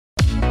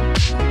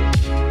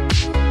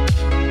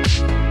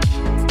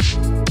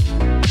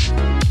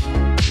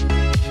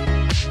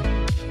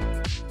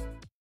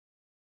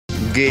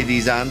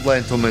ladies and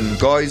gentlemen,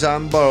 guys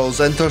and girls,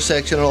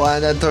 intersectional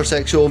and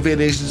intersexual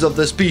variations of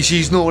the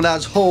species known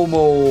as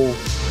Homo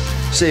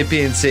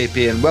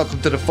sapien.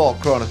 Welcome to the FAWK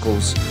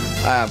Chronicles.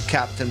 I am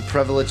Captain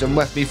Privilege, and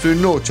with me through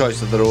no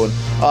choice of their own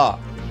are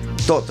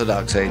Dr.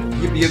 Darkside.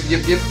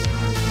 Yep.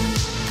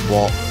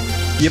 What?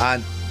 Yep.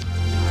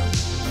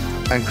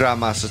 And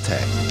Grandmaster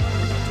Tech.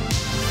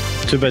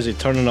 Too busy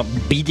turning up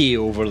BD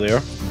over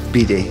there.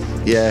 BD.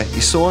 Yeah,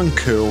 he's so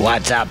uncool.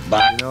 What's up,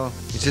 bud? You know,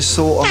 he's just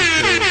so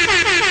uncool.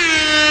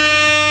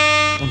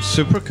 I'm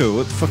super cool.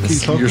 What the fuck are you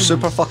talking You're about?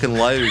 super fucking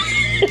loud.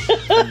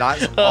 And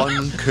that's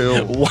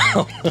uncool.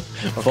 Wow.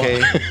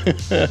 Okay.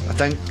 I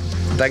think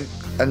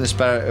in the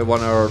spirit of one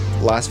of our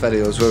last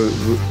videos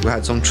we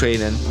had some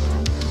training.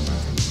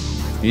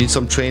 You need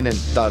some training,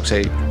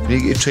 Darkside. You need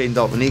to get trained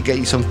up. We need to get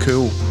you some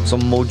cool,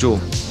 some mojo.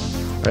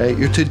 Right?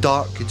 You're too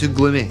dark, you're too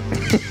gloomy.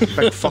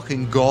 Big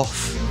fucking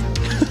goth.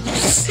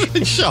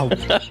 Shut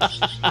up.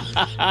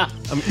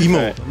 I'm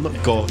emo. I'm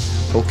not goth.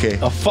 Okay.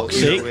 Oh, fuck's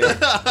sake.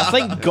 I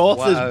think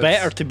goth is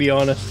better, to be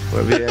honest.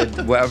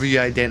 Whatever you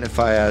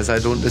identify as, I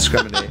don't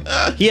discriminate.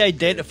 He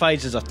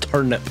identifies as a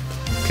turnip.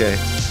 Okay.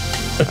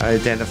 I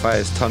identify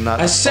as turn that.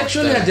 I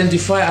sexually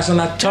identify as an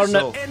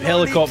Turnip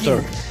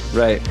helicopter.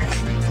 Right.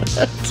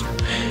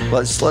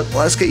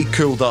 Let's get you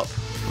cooled up.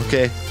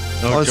 Okay.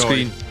 On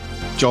screen.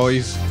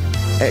 Joys.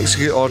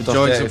 Execute order.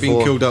 Joys have been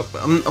 34. cooled up.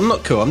 I'm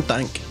not cool. I'm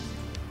dank.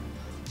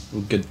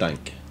 I'm good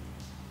dank.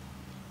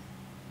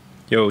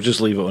 Yo,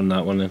 just leave it on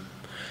that one then.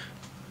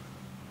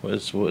 What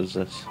is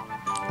this?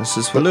 This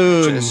is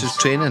Balloons. This is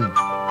training.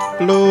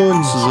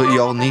 Balloons. This is what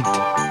you all need.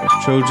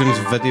 Children's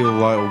video.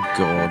 Oh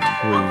god.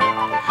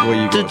 What are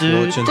you guys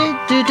watching?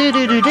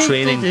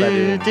 Training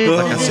video.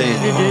 Like I said.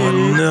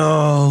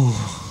 No.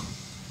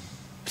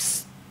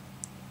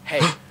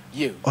 Hey,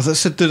 you. Oh,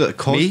 that's a dude at the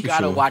Cosby You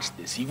gotta Show. watch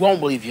this. You won't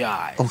believe your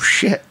eyes. Oh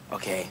shit.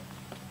 Okay.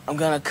 I'm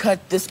gonna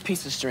cut this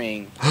piece of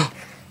string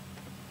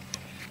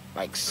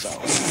like so.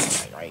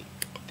 Right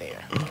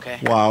there. Okay?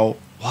 Wow.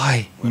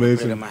 Why? Put it in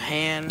Amazing. my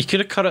hand. You could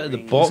have cut it at the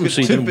bottom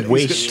so you didn't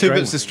waste He's got string. 2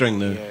 bits of string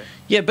there. Here,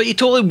 Yeah, but you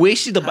totally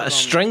wasted a bit of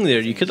string there.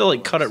 You could have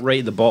like cut it right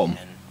at the bottom.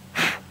 and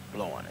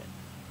blow on it.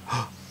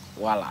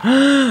 Voila.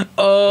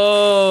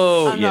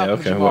 Oh, I'm yeah, not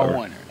okay, Jamal whatever.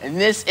 Warner, and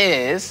this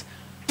is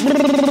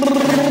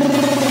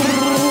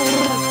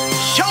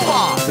Show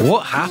Off.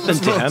 What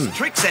happened to him?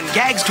 Tricks and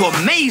gags to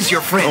amaze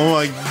your friends. Oh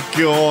my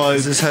god.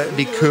 This is how to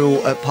be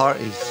cool at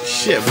parties.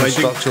 Shit, why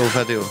did Instructional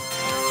video.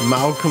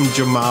 Malcolm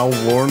Jamal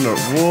Warner?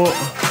 What?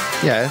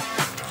 Yeah.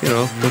 You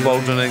know, the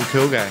world-renowned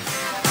cool guy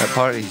at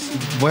parties.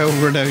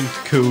 Well-renowned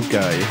cool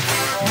guy.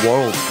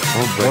 World.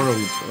 World.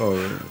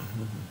 Oh,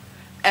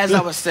 As I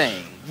was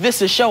saying,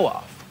 this is Show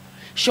Off.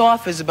 Show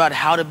Off is about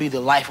how to be the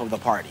life of the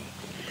party.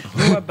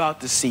 You're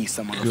about to see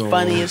some of the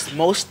funniest,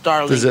 most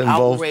startling, Does it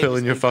involve outrageous,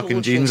 pulling your and cool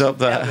fucking jeans tricks up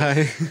that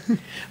ever. high?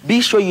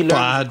 Be sure you learn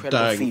Bad these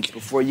incredible dank. feats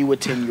before you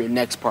attend your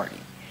next party.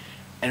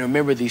 And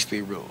remember these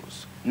 3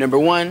 rules. Number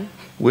 1,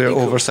 Wear be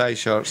cool. oversized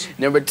shirts.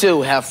 Number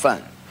 2, have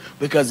fun.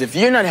 Because if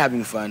you're not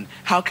having fun,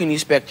 how can you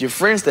expect your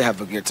friends to have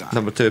a good time?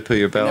 Number 2, put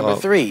your belt Number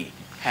up. 3,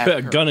 have Put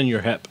a courage. gun in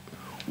your hip.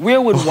 Where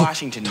would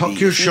Washington tuck be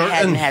your if he shirt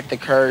hadn't in. had the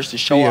courage to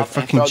show Be a off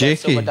and fucking throw that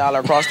Jakey. silver dollar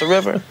across the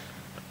river?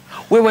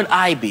 Where would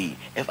I be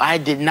if I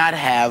did not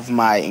have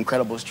my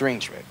incredible string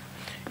trick?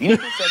 You need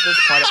to set this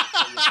part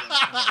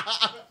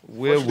up.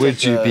 Where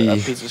would you A be,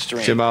 piece of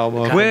string. Jamal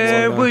Warner?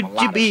 Where would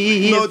you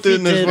be? Not if you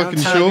doing this didn't fucking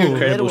have show. your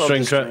Incredible Middle of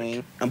string the trick.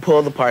 string and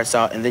pull the parts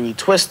out, and then you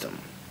twist them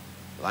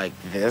like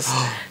this. to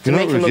You're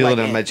not make him look revealing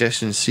like a him.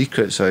 magician's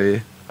secrets, are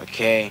you?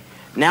 Okay.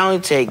 Now you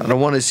take I don't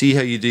want to see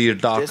how you do your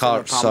dark this in the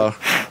arts, palm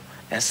sir.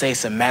 and say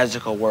some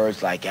magical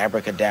words like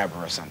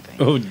abracadabra or something.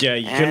 Oh, yeah,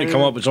 you couldn't And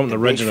come up with something the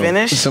big original.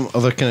 Finish. some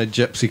other kind of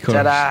gypsy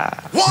chorus. Ta-da.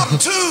 1, 2,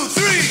 3.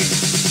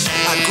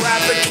 I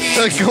grab the key.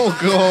 Oh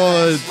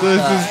god,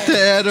 this is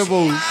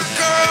terrible. Girl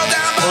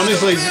down by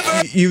Honestly, the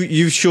river.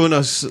 you've shown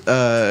us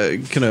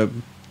kind of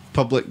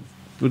public,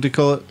 what do you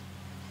call it?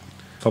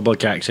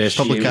 Public access.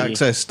 Public GME.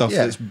 access stuff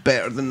Yeah. that's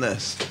better than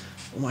this.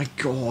 Oh my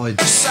god.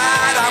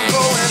 Side, I'm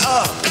going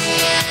up.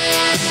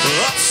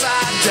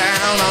 Upside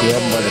down, I'm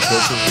going up.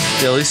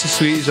 Yeah, at least the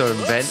sweeties are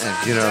inventive,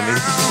 you know what I mean?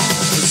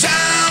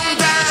 Down,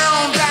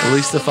 down, down. At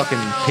least the fucking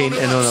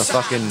painting on a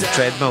fucking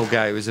treadmill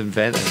guy was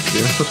inventive,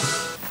 you know?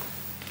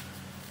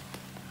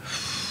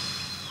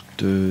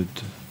 Dude.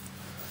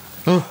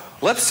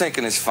 Lip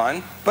syncing is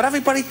fun, but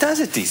everybody does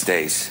it these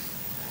days.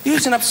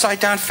 Use an upside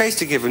down face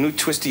to give a new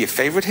twist to your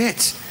favorite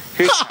hits.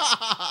 Here's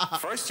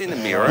first in the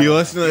mirror. You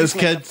listen to this,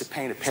 use makeup kids? to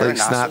paint a It's pair like of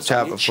nostrils on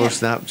Snapchat your before chin.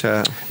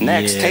 Snapchat.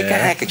 Next, take a Yeah.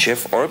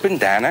 handkerchief or a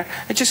bandana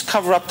and just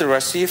cover up the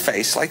rest of your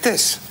face like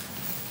this.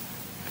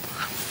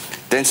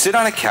 Then sit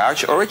on a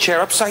couch or a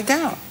chair upside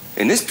down.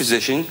 In this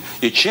position,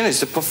 your chin is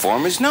the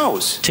performer's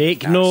nose.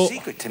 Take Now, the note,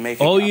 secret to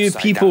making all an you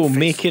upside people down face look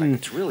making like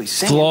it's really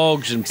singing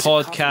vlogs and is to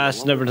cover podcasts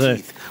your and lower everything,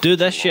 teeth do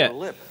this with your shit.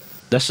 lower lip.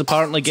 This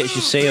apparently gets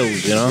you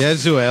sales, you know? Yeah,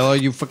 Zoella,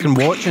 you fucking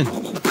watching?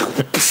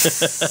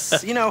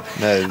 You know,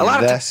 No, a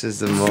lot of this is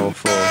the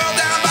mofo.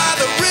 Down by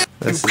the river.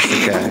 This is the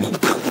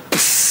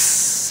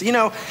guy. you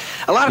know,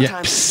 A lot of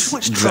times it's too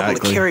much trouble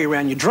to carry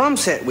around your drum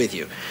set with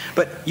you.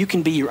 But you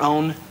can be your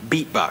own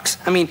beatbox.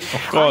 I mean,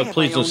 oh God,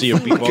 please don't see your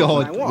beatbox.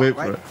 Oh God, wait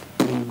for it.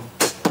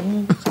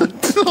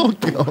 Oh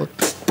God.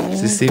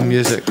 It's the same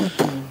music.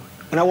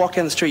 When I walk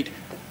down the street,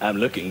 I'm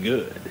looking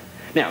good.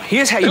 Now,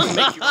 here's how you can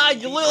make your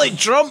You look like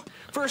Trump.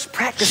 First,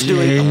 practice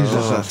doing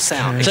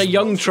sound. It's a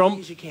young Trump.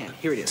 As you can.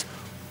 Here it is.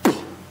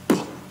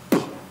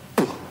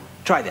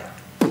 Try that.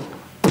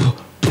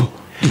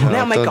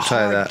 Now make a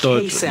hard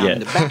K sound in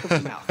the back of your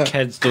mouth.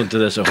 Kids don't do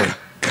this at home.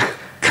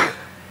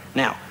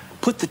 Now,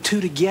 put the two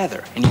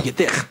together and you get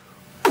this.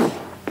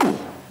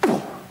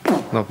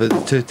 No, but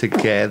the two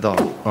together.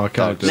 Oh, I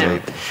can't do Now,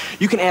 it.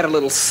 you can add a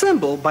little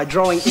symbol by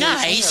drawing in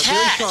Nice very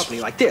hat. sharply,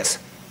 like this.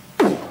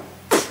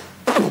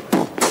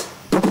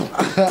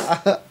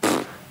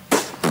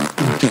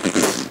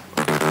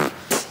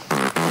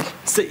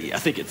 See, I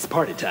think it's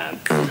party time.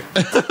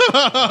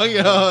 Oh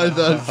God,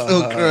 that's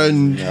so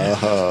cringe.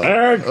 It's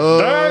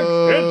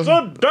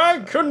a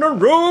dank in the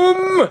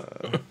room.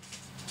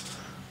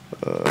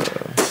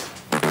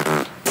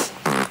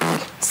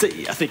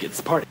 See, I think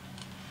it's party.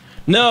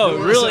 No,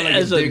 really, like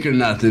as a dick or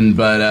nothing,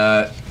 but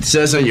it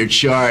says on your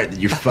chart that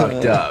you're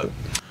fucked up.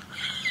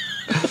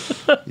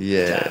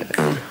 Yeah.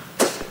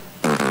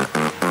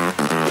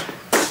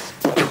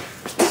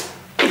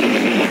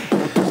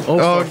 Oh,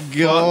 Oh for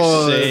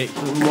God. fuck's sake.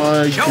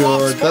 My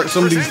God. That's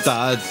somebody's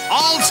dad.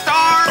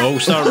 All-Star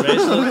All-Star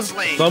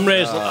Wrestling? Thumb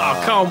Wrestling?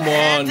 Oh, come on,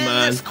 And in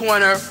man. this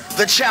corner,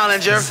 the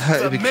challenger. That's how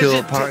to the be cool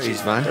midget at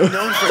parties, man.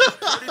 known for his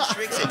dirty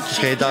tricks and Okay,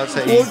 cheating. that's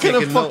it. What kind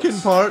of fucking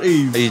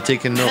parties? Are you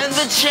taking And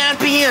notes? the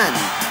champion.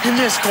 In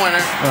this corner,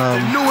 the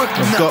Newark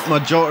I've got my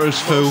jotters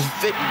full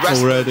fit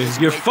wrestler. already.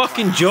 You're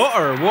fucking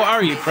jotter. What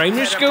are you,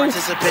 primary school?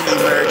 Participant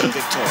emerged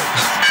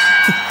victorious.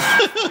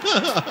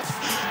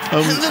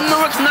 And the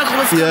Newark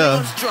knuckle is yeah.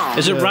 coming on strong.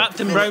 Is it wrapped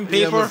in brown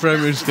Yeah, my paper?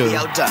 primary Be school.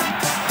 outdone.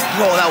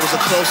 Oh, that was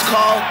a close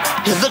call.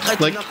 He looked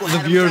like Like, knuckle the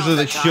had him viewers down of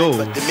the that time, show.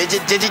 but the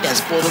midget digit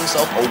has pulled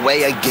himself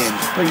away again.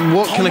 Like,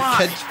 what kind of my.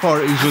 kids'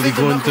 parties were they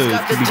going to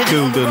be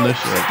cool doing this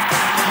shit?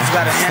 You've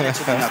got to hand it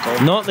to the knuckle.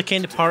 Not the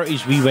kind of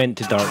parties we went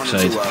to Turn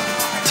Darkside. into a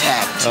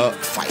tag team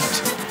fight.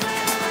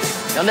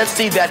 Now let's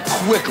see that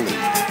quickly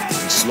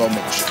in slow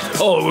motion.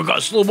 Oh, we got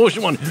a slow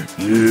motion one.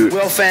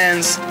 Well,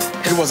 fans,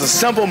 it was a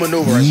simple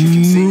maneuver, as you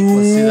can see.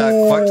 Let's see that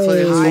quickly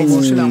in slow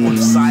motion. Down on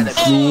the side of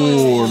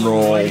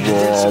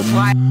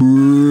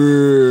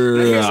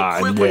Here's a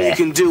quick one you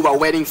can do while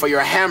waiting for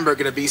your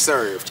hamburger to be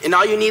served. And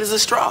all you need is a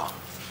straw.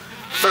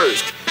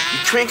 First, you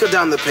crinkle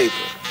down the paper.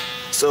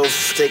 So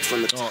take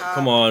from the top.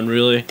 Come on,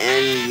 really?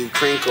 And you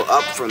crinkle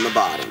up from the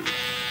bottom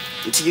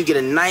until you get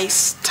a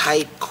nice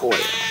tight coil.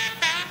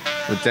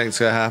 What do you think's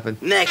gonna happen?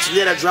 Next, you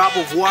let a drop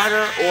of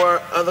water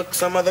or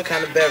some other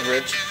kind of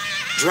beverage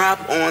drop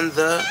on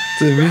the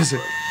The music.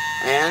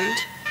 and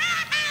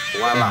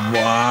voila.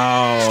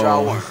 Wow.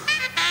 Straw worm.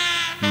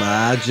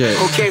 Magic.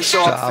 Okay,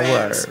 so Straw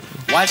fans, worm.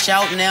 watch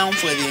out now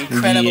for the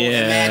incredible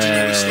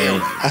imaginary stairway.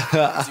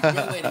 Yeah. It's a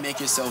great way to make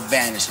yourself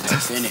vanish into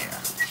thin air.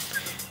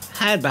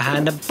 Hide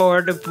behind a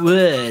board of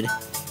wood.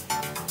 What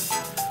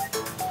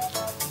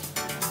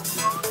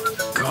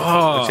do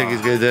God. you think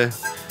he's gonna do?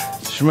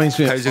 This reminds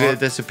me How's of he gonna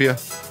disappear?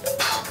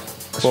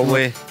 One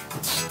way.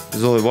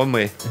 There's only one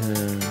way.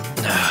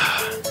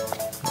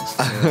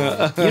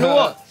 You know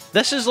what?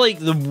 This is like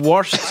the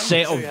worst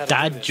set of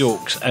dad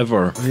jokes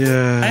ever.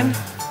 Yeah.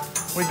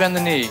 We bend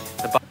the knee.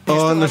 The body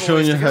Oh, and they're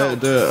showing you how to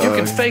do it. You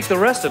can fake the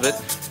rest of it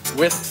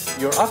with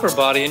your upper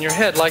body and your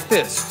head like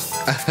this.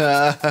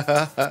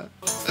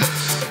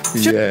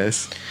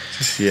 Yes.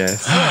 Just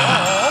yes.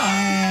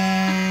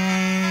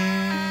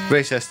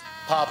 Racist.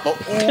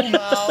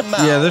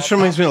 Yeah, this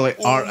reminds me of like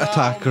Art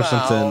Attack or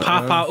something.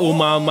 Papa oh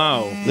mau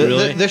mau.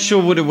 Really? This show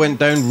would have went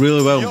down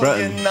really well in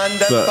Britain.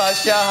 But,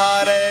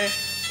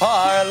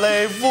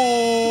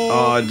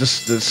 oh,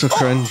 it's so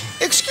cringe.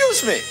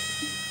 Excuse me.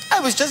 I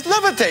was just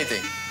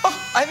levitating. Oh,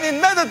 I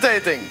mean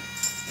meditating.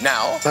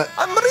 Now,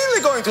 I'm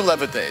really going to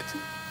levitate.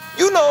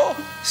 You know,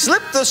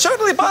 slip the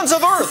circly bonds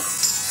of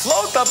earth.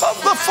 Float above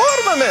the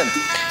firmament.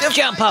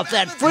 Jump off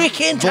that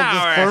freaking The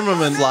tower.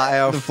 firmament. Flat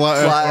Earth. The flat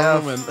Earth Flat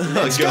Earth. firmament.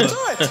 Let's get to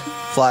it.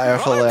 Flat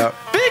Earth alert.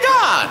 Be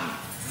gone.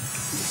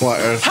 Flat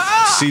Earth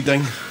Ha!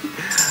 seeding.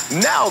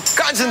 Now,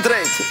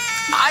 concentrate.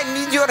 I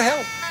need your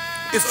help.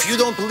 If you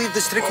don't believe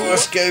this trick will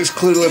This work, guy's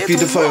clearly a It will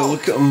paedophile. roll.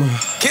 Look at him.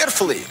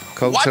 carefully.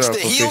 Watch Cultural the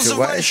heels appropriation. of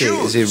What my is he?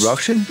 shoes. Is he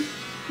Russian?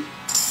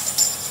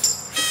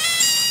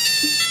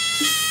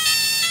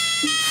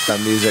 That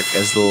music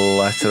is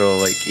literal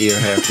like ear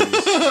herpes.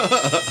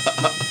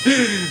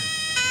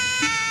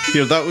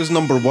 Here, that was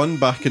 #1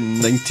 back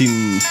in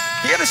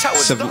Here is how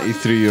it's done.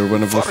 1973 or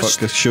whenever the fuck First,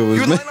 this show was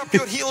you made. line up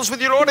your heels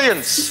with your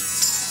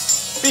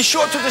audience. Be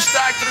sure to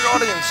distract your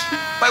audience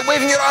by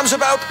waving your arms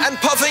about and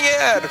puffing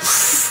air.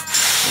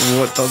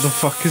 What the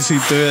fuck is he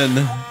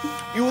doing?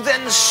 You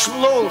then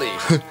slowly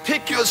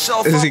pick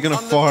yourself Is up he gonna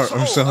on the fart or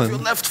toe something? of your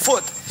left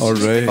foot.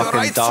 Alright. Your Fucking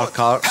right dark foot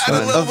arts,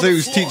 parallel man. I thought he with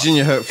was the floor. teaching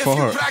you how to If you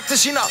fart.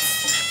 practice enough,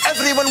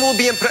 everyone will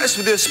be impressed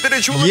with your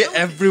spiritual Yeah, ability.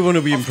 everyone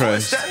will be Of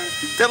course, impressed.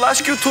 then they'll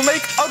ask you to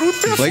make a root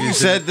beer Like you smoothie.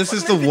 said, this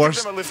is the Maybe worst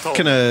give them a lift home.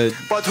 kind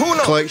of But who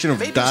knows? collection of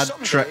Maybe dad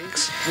someday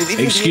tricks. you'll even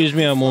be Excuse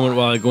me a moment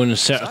while I go and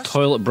insert a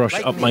toilet brush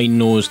up my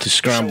nose to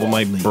scramble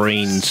my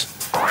brains.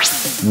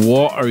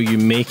 What are you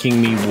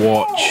making me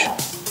watch?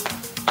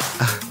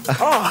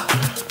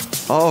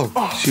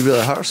 Oh, she really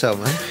hurt herself,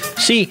 man.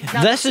 See,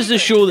 this is the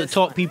show that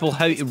taught people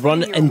how to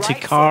run into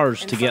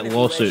cars to get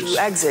lawsuits. You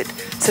exit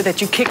so that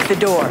you kick the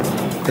door.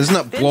 Isn't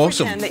that Then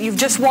Blossom? pretend that you've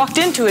just walked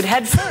into it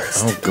head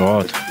first. Oh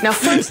God. Now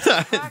first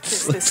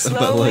practice this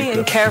slowly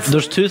and carefully.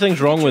 There's two things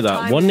wrong with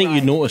that. One that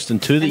you noticed,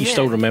 and two that you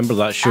still remember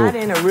that show. Add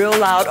in a real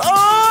loud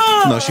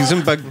oh! No, she's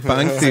in Big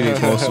Bang Theory,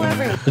 Blossom.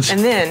 And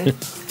then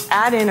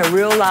add in a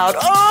real loud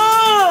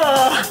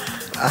oh!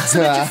 So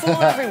that you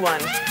fool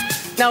everyone.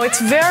 Now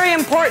it's very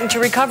important to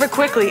recover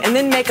quickly and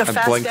then make a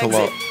fast blink a exit.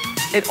 lot.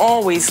 It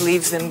always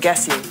leaves them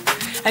guessing.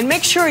 And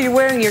make sure you're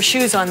wearing your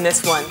shoes on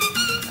this one.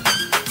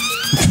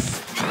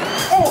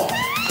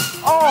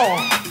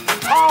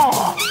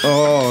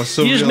 Oh,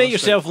 so You just make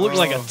realistic. yourself look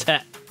like a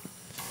tit.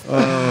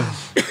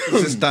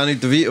 This is Danny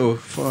DeVito.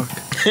 Fuck.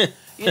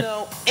 You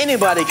know,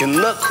 anybody can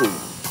look cool.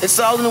 It's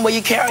all in the way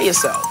you carry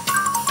yourself.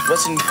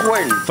 What's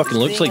important? Fucking is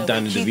looks being like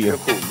able to Danny keep DeVito. your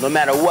cool, no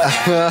matter what.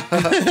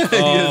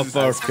 Oh,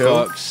 for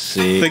fuck's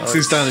sake. Thinks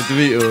he's Danny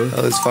DeVito.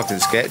 That was fucking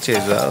sketchy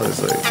as well. It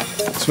was like,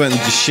 Just went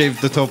and just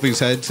shaved the top of his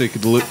head so he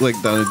could look like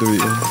Danny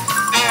DeVito.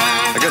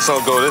 I guess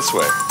I'll go this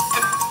way.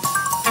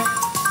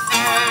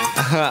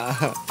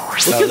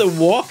 Look at the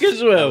walk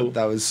as well.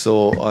 that was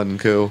so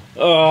uncool.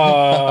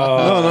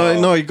 Oh.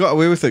 No, he got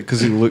away with it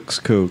because he looks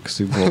cool, because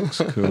he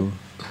walks cool.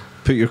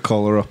 Put your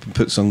collar up and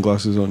put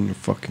sunglasses on, you're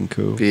fucking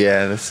cool. But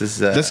yeah, this is.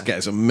 This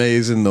guy's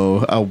amazing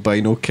though,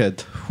 albino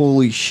kid.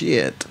 Holy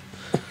shit.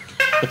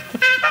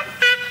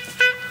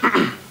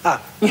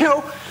 You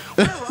know,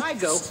 wherever I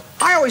go,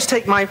 I always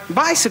take my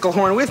bicycle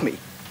horn with me.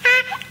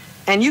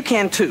 And you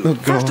can too. Oh,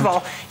 First of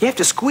God. all, you have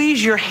to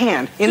squeeze your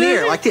hand in the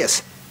air like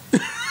this.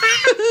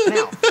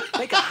 Now,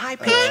 make a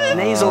high-pitched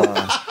nasal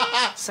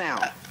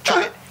sound.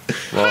 Try it.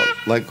 Well,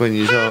 like when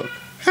you talk.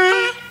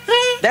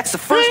 That's the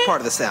first part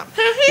of the sound.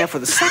 Now for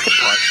the second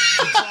part,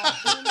 you draw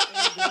in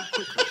and down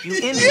quickly. You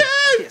inhale,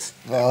 kiss.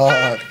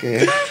 Oh,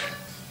 okay.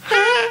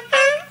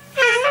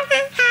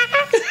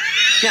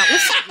 Now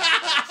listen.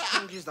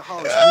 Changes the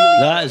hollows really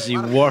That is the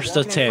worst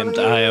attempt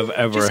I have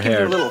ever Just give it a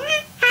heard. little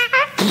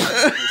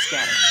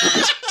scatter.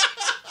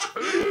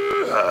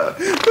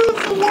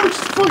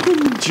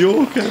 Fucking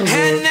joke.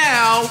 And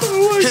now,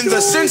 in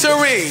the center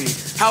ring,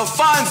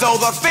 Alfonso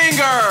the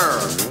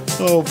Finger.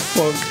 Oh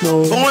fuck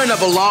no. Born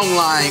of a long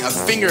line of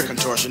finger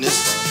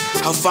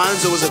contortionists,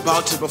 Alfonso was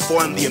about to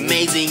perform the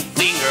amazing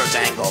finger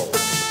tangle.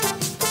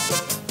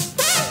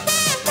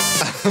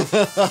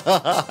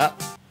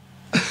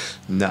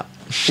 No.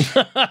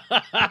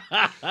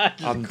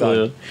 I'm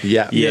Cool. done.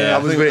 Yeah. Yeah, I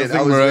was I waiting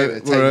think to we're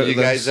take out you of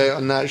guys this. out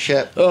on that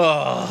shit.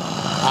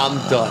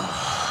 I'm done.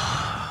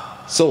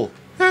 So.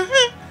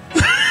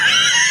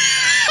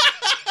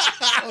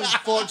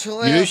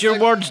 Unfortunately. Use your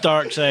words,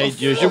 Darkseid.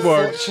 Use your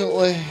words.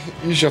 Unfortunately,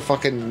 use your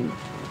fucking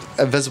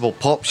invisible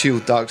pop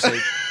shield,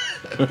 Darkseid.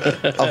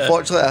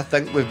 Unfortunately, I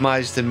think we've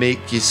managed to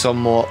make you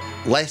somewhat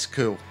less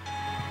cool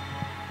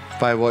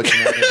by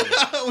watching that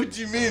video. What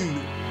do you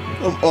mean?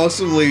 I'm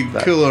awesomely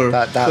cooler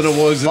that than I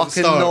was at the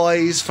fucking start.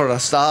 noise for a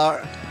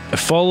start.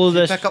 Follow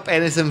this. Pick up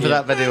anything for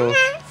that video.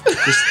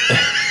 Just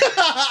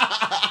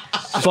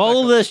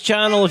Follow this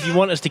channel if you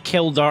want us to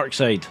kill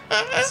Darkseid.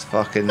 it's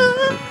fucking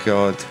oh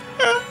god.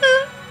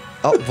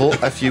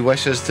 Upvote if you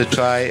wish us to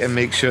try and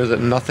make sure that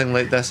nothing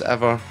like this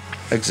ever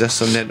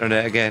exists on the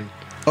internet again.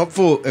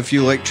 Upvote if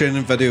you like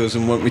training videos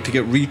and want me to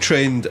get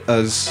retrained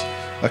as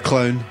a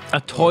clown.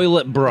 A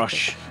toilet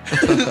brush.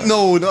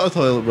 No, not a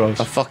toilet brush.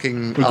 A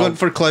fucking We're going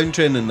for clown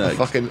training a next.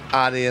 fucking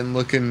Aryan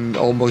looking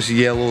almost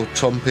yellow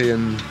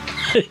Trumpian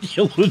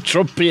Yellow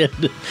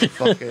Trumpian.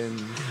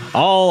 fucking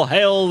All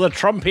hail the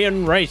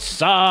Trumpian race.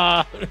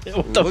 What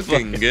the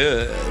looking fuck?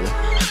 good.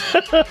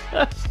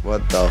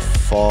 What the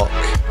fuck?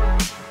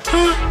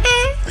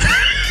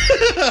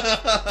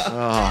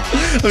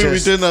 I'm going to be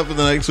doing that for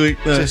the next week.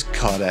 Just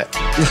cut it.